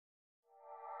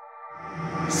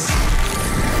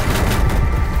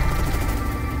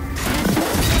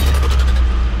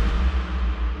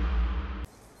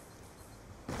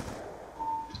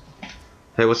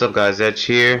Hey, what's up guys, Zedge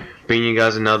here, bringing you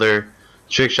guys another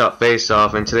Trickshot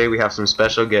FaceOff, and today we have some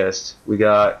special guests. We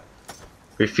got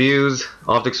Refuse,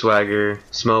 Optic Swagger,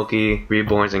 Smokey,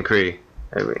 Reborns, and Cree.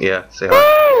 Yeah, say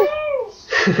hi.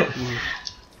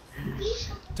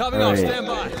 Topping off, stand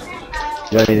by.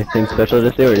 You got anything special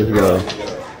to say or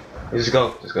just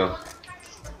go? Just go.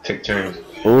 Take turns.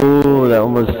 Ooh, that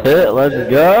almost hit. Let's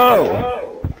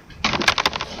go!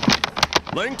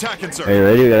 Laying tack insert. Are you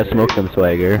ready? We gotta smoke some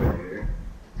Swagger.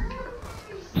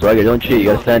 Swagger, don't cheat. You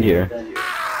gotta stand here.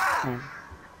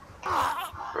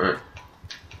 Alright.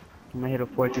 I'm gonna hit a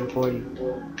 1440.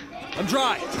 I'm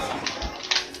dry.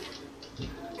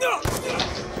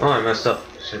 Oh, I messed up.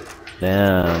 Shit.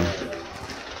 Damn.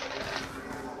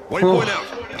 Waypoint out.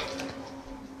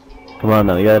 Come on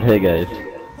now, you gotta hit, guys.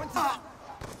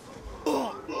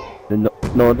 No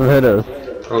one can hit us.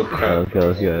 Oh crap.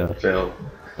 Let's go. Failed.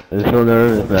 I'm so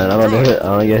nervous, man. I'm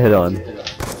gonna get hit on.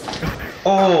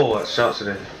 Oh, that shot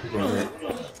today.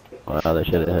 Wow, that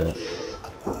shit hit.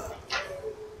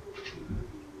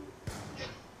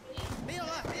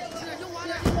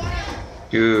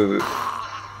 Dude.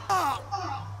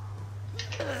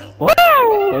 Woo!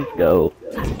 Let's go.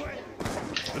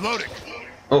 Reloading.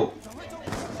 Oh.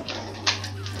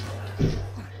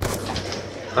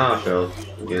 Ah, I failed.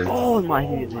 Again. Oh my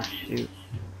goodness, shoot.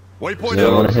 Waypoint Yeah,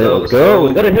 out. let's go. Let's go.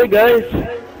 We gotta hit, guys.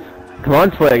 Come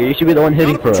on, Swagger. You should be the one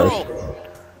hitting for us.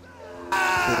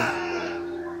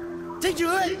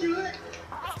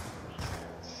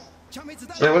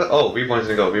 Man, what? Oh, Reborn's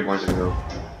gonna go.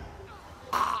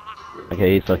 Okay,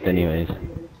 he sucked anyways.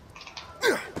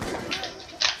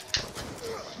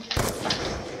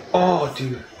 Oh,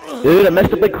 dude. Dude, I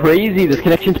messed up like crazy. This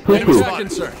connection's poo-poo. Tack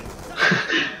insert.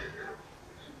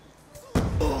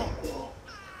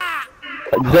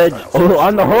 Zedge, oh,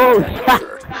 on the hose!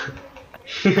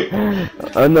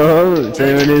 On the hose, I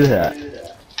never knew that.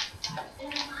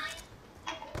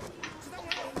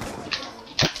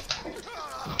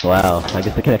 Wow, I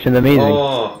guess the connection's amazing.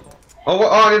 Oh,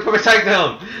 I didn't put my tag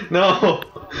down. No.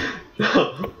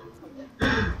 Oh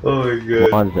my god.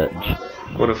 Come on,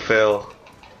 Zedge. What a fail.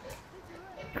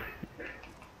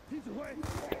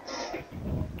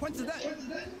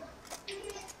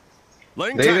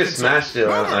 Laying They tack even insert. smashed it.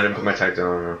 I didn't put my tag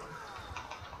down.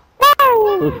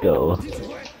 Let's go.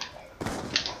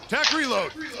 Tack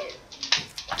reload.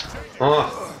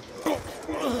 Oh.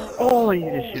 Oh, I need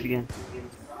to shoot again.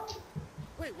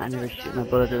 I never shoot. My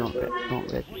bullets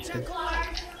don't register.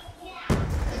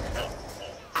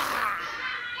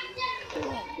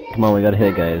 Come on, we gotta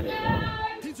hit, guys.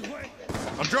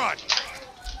 I'm dry.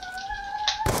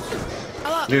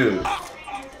 Dude.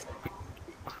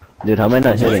 Dude, how am I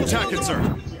not Laying hitting? tack insert. I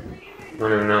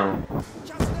don't even know.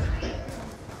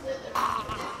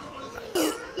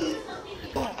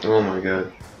 Oh my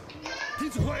god.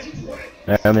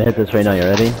 Alright, I'm gonna hit this right now. You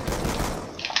ready?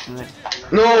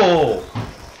 No!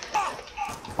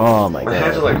 Oh my My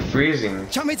hands are god. like freezing.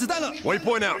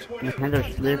 Waypoint out. My hands are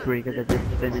slippery because I just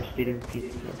finished eating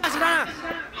pizza.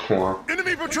 Wow.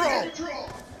 Enemy patrol.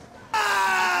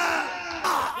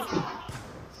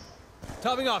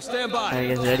 Topping off, stand by.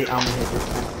 Alright, guys, ready? I'm gonna hit this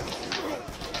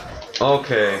time.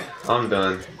 Okay, I'm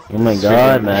done. Oh my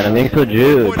god, man, I'm getting so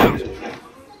juiced. Waypoint out.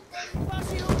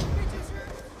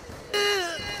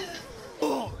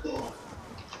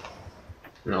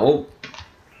 No.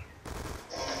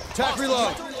 Tack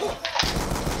reload.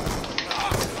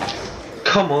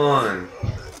 Come on.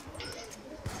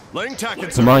 Laying tack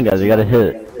insert. Come on, guys, we gotta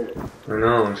hit. I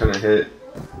know, I'm trying to hit.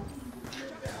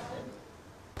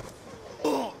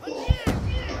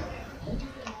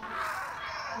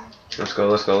 Let's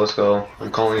go.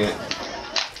 I'm calling it.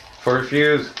 For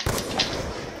Refuse.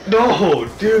 No,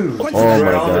 dude. Oh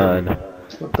my god.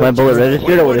 My bullet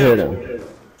registered, I would've hit him.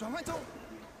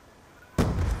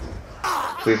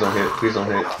 Please don't hit.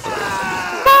 Okay.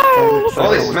 Oh,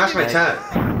 they smashed my tag,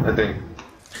 I think.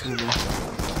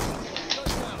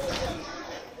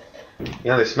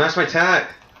 Yeah, they smashed my tag.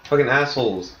 Fucking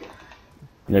assholes.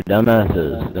 They're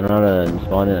dumbasses. They're not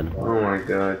spawn in. Oh my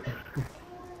god.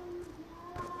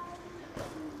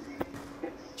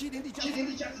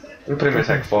 I'm putting my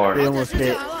tag far. They almost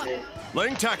hit.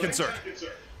 Laying tack insert.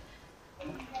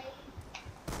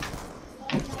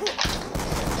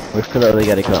 Where's the other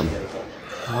guy to come?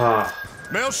 Ah.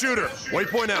 Male shooter.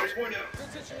 Waypoint out.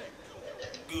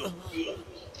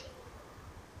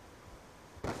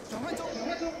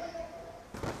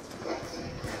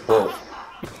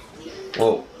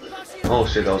 Whoa. Oh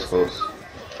shit, that was close.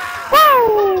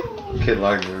 Kid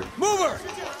lagged me. Mover.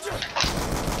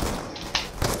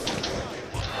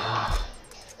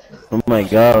 Oh my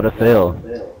god, what a fail.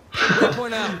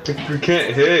 Waypoint out. We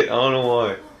can't hit. I don't know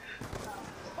why.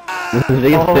 This is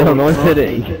big still, no one's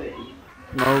hitting.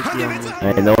 Smokey on me.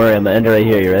 Alright, don't worry, I'm gonna end it right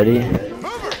here, you ready?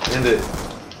 End it.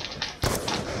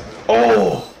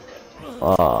 Oh!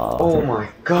 Oh my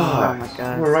god. Oh my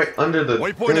god. We're right under the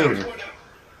Waypoint thing.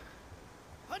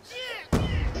 out.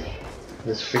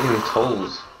 His freaking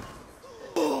toes.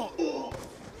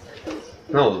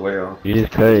 That was way off. Jesus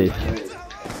Christ.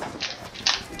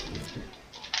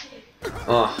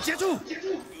 Oh.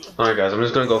 Alright guys, I'm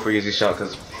just gonna go for easy shot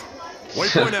because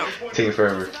Waypoint out. taking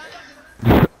forever.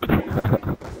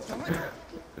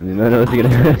 You know what's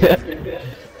gonna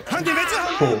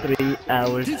 3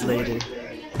 hours later.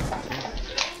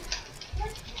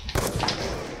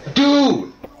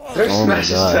 Dude! Did I Oh smash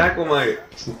his my God. sack with my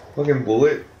fucking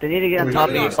bullet? They need to get on top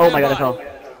of me. Oh my god, I fell.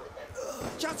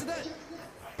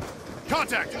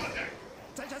 Contact.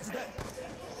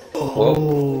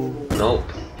 Whoa. Nope.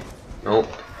 Nope.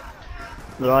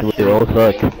 Rush. They all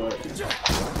suck.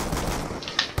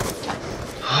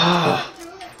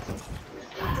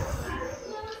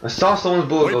 I saw someone's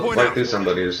bullet go Waypoint right out. through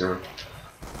somebody just now.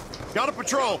 Got a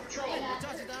patrol.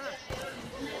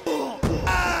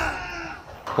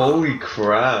 Holy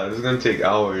crap, this is gonna take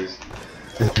hours.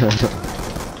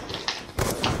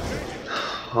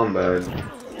 I'm bad.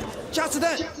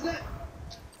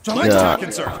 Leg Yeah. tack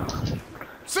insert.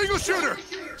 Single shooter.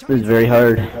 This is very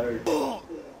hard.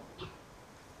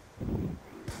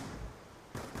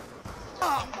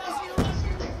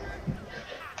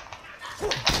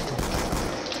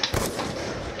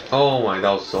 Oh my, that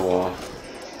was so off.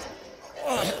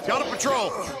 Got a patrol.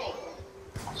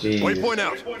 Jeez. Waypoint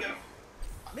out.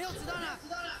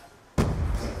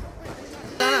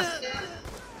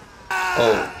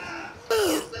 Oh.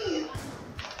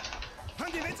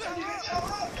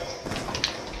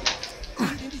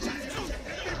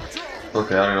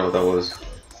 Okay, I don't know what that was.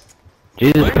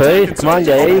 Jesus Christ, come on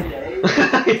guys.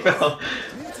 He fell.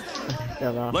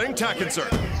 Fell off. Laying tack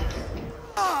insert.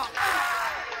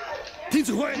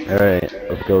 Alright,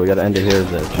 let's go, we gotta end it here,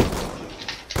 Zedge.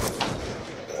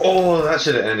 Oh, that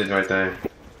should have ended right there.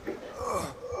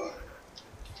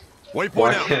 Waypoint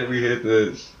Why out. can't we hit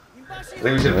this? I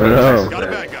think we should I don't know. Got a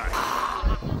put bad guy.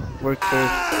 Work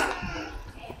first.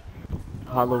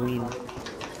 Halloween.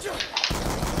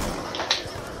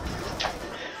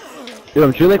 Dude,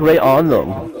 I'm shooting like right on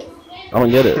them. I don't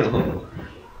get it.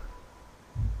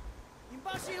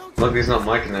 Luckily it's not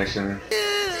my connection.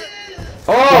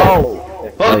 Oh!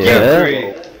 Fuck you, yeah?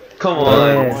 Creed! Come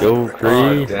on! Go Oh,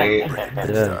 Creed. dang it.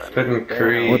 Yeah. Fucking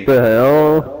Creed. What the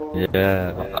hell?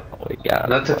 Yeah. Oh my god.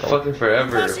 That took fucking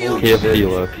forever. Holy Give shit. you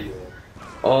look.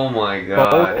 Oh my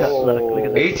god. Look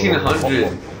at this. 1800!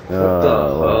 What the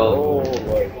hell?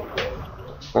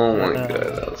 Oh my god,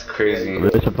 that was crazy. We're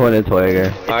disappointed,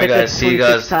 Swagger. Alright guys, see you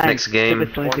guys next game.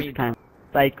 It took us 26 times.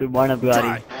 Like, good morning,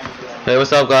 everybody. Hey,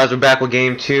 what's up guys? We're back with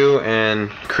game 2 and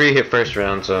Cree hit first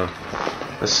round, so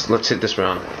let's hit this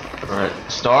round. Alright,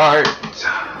 start!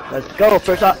 Let's go,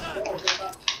 first up.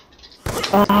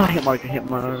 Ah, hit marker, hit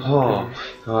marker. Oh my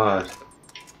god.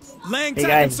 Laying Hey tack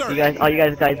guys, insert. all you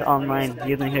guys online,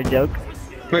 you guys wanna hear a joke?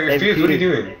 Wait, Refuse, what are you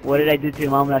doing? What did I do to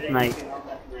your mom last night?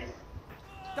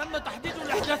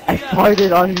 I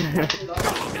farted on her.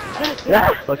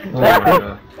 Ah, fucking Oh my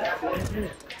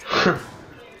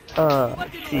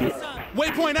god. shit.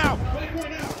 Waypoint out.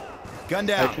 Gun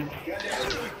down.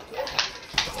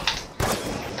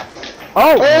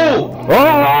 Oh! Oh! Oh!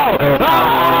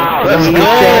 Let's go!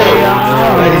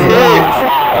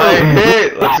 I hit!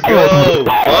 Let's go!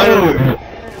 Finally!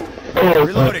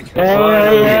 Reloading.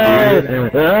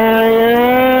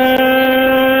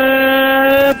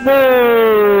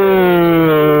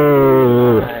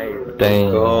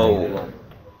 Dang. Go!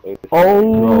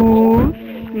 Oh,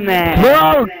 snap.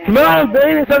 Come on,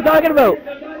 baby, that's what I'm talking about.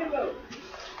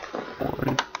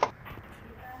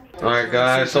 Alright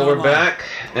guys, so we're back,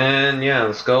 and yeah,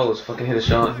 let's go, let's fucking hit a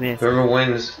shot. Whoever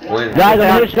wins, wins. Guys,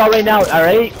 I'm hitting a shot right now,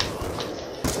 alright?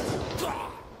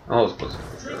 Oh, it's close.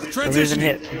 This isn't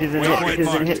hit. This isn't hit. This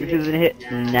isn't hit. This isn't hit.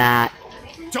 Nah.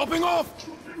 Jumping off.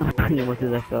 What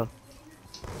did that go?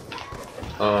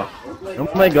 Oh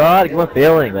my god, come on,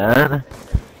 failing, man.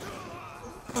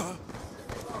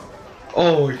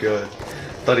 Oh my god.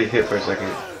 Thought he hit for a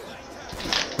second.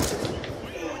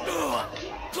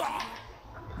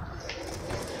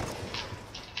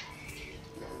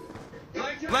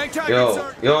 Laying tack Yo,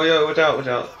 insert. yo, watch out, watch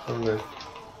out. I'm good.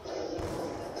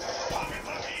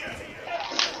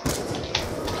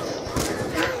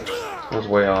 That was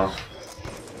way off.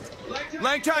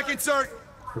 Laying tack insert.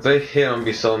 If they hit, I'm gonna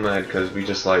be so mad because we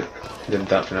just like did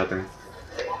that for nothing.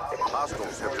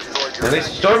 And they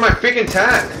destroyed my freaking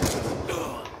tack!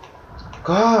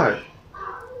 God!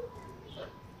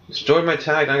 Destroyed my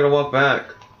tag, now I gotta walk back.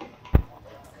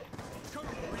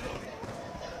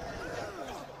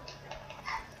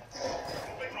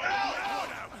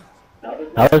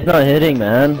 I was not hitting,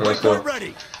 man. Let's go.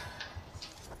 Ready.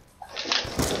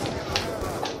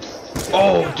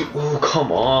 Oh, dude, oh,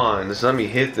 come on. Just let me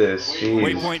hit this. Jeez.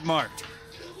 Waypoint marked.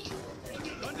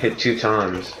 Hit 2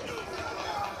 times.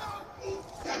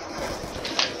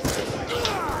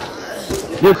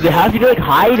 Dude, they have to be like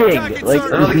hiding. Like, No,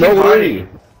 there's they no keep way.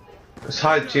 hiding. Let's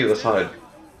hide too, let's hide.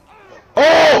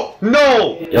 Oh!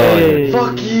 No! Hey.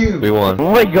 Fuck you! We won.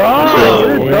 Oh my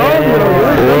god! No.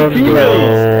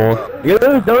 You're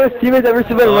the dumbest teammate I've ever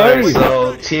seen in my Alright, life.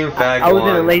 so Team Fag I was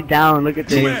gonna won. lay down. Look at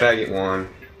Team this. Faggot won.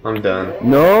 I'm done.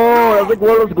 No, that's like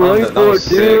what I was going That for was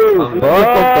sick. too. I'm Fuck!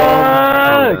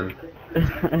 done.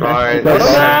 Alright, That's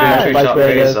this has bad. been Trickshot Like,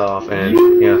 Face-Off,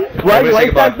 and yeah. Why Everybody say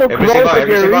you stand goodbye. so Everybody close say bye. like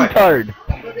Everybody you're say a bye. retard?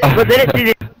 But then it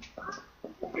see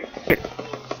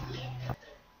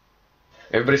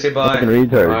Everybody say bye. Fucking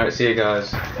retard. Alright, see you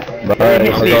guys.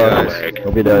 Bye. See you guys.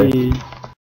 Hope you die.